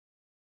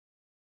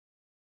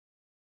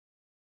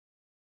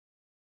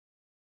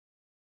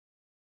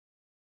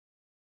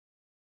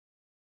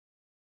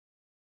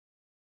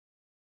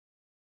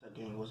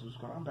Gang, what's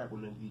going on? I'm back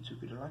with another YouTube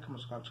video. Like, comment,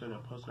 subscribe, turn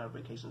on post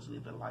notifications,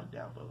 leave a like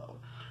down below.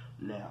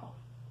 Now,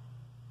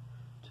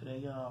 today,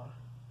 y'all,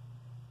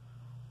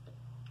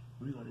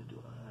 we're gonna do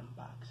an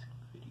unboxing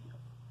video.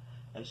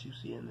 As you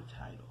see in the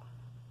title,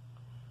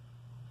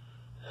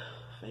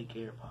 fake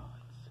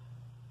Airpods,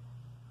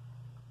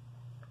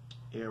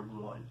 Air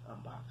 1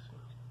 unboxing.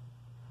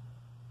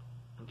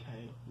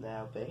 Okay,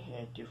 now they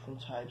had different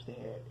types. They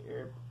had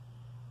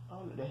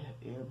they had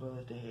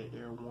Airbuds, they had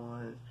Air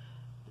 1s.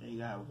 They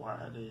got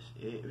wireless.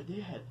 They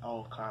had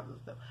all kinds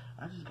of stuff.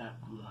 I just got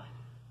one.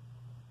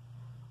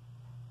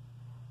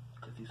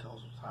 Cause these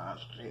hoes was high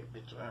straight,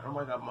 bitch.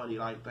 I got money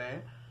like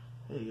that.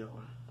 There you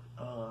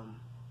go.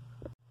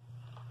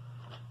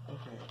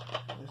 Okay,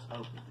 let's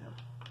open them.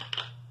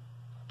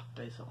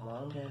 They some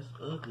long ass,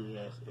 ugly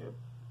ass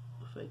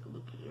fake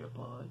looking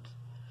Airpods.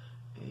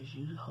 As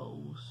you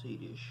hoes see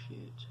this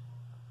shit.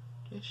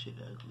 That shit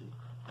ugly.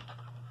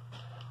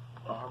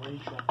 Already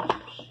dropped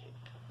some shit.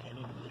 Can't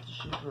even let the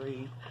shit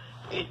breathe.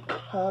 It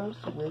comes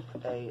with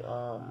a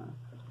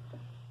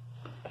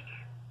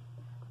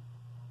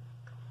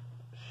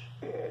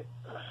shit.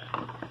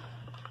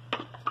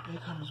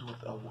 It comes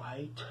with a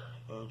white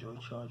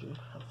Android charger.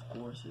 Of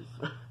course, it's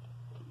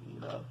you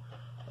know,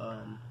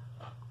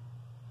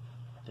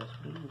 that's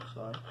what it looks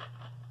like.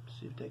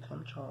 See if they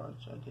come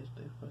charged. I guess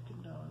they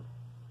fucking don't.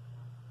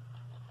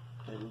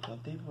 They look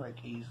like they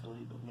break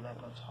easily, but we're not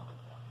gonna talk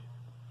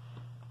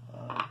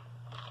about it.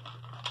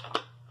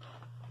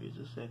 Here's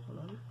the second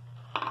one.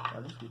 Now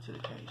let's get to the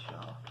case,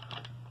 y'all.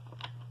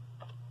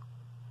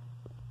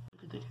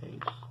 Look at the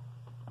case.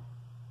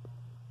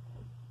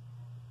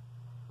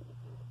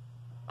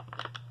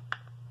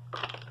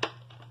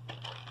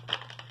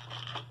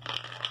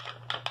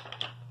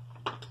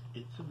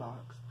 It's a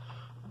box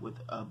with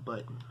a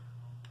button.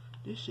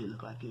 This shit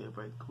look like it'll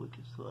break quick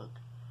as fuck.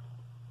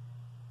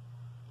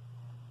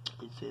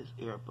 It says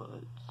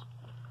Airbuds.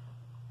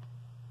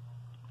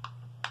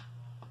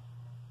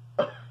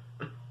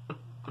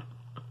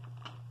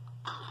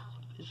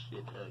 This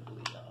shit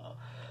ugly, y'all.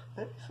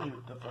 Let me see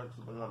what the fuck's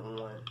going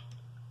on.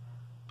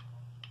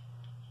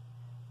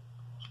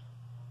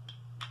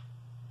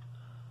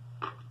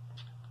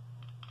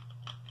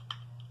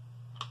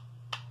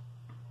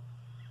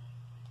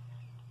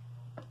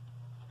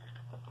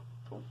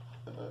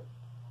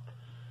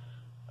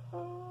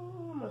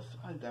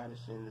 I gotta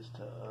send this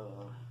to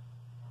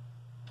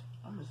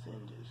I'm gonna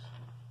send this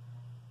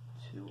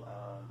to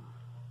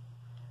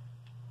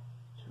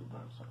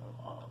Bumps on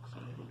Vlog so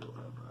they can do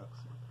an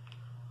unboxing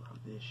of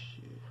this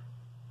shit.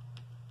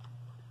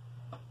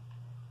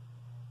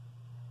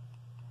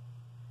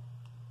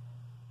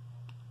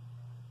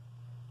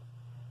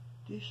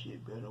 This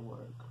shit better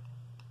work.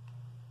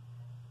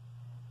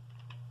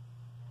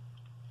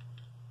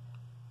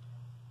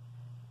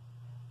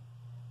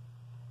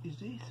 Is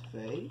these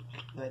fake?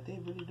 Like they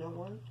really don't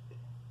work?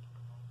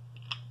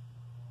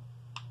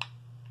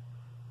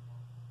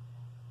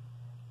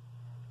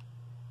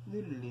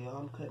 Literally,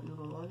 I'm cutting it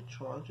on,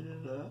 charging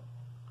it up.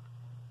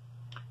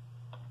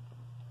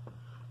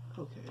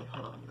 Okay,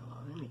 hold on,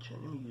 y'all. Let me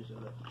use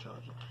another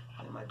charger.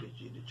 That might be a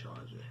G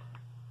charger.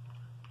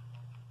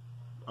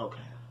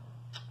 Okay.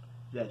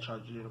 That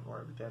charger didn't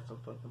work. That's some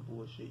fucking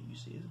bullshit. You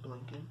see it's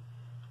blinking.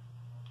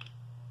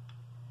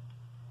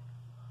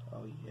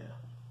 Oh yeah.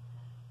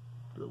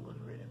 Blue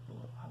and red and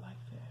blue. I like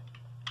that.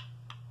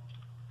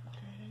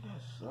 Okay, they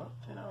got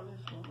something on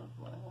this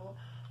one.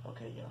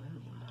 Okay, y'all, let me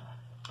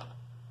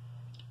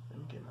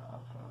get my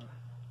iPhone.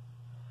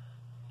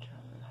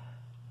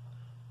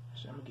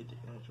 Actually, I'm gonna get the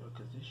Android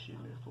because this shit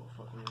meant for a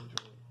fucking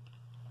Android.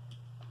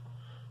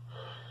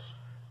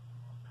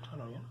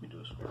 Hold on, y'all, let me do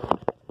a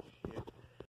screen.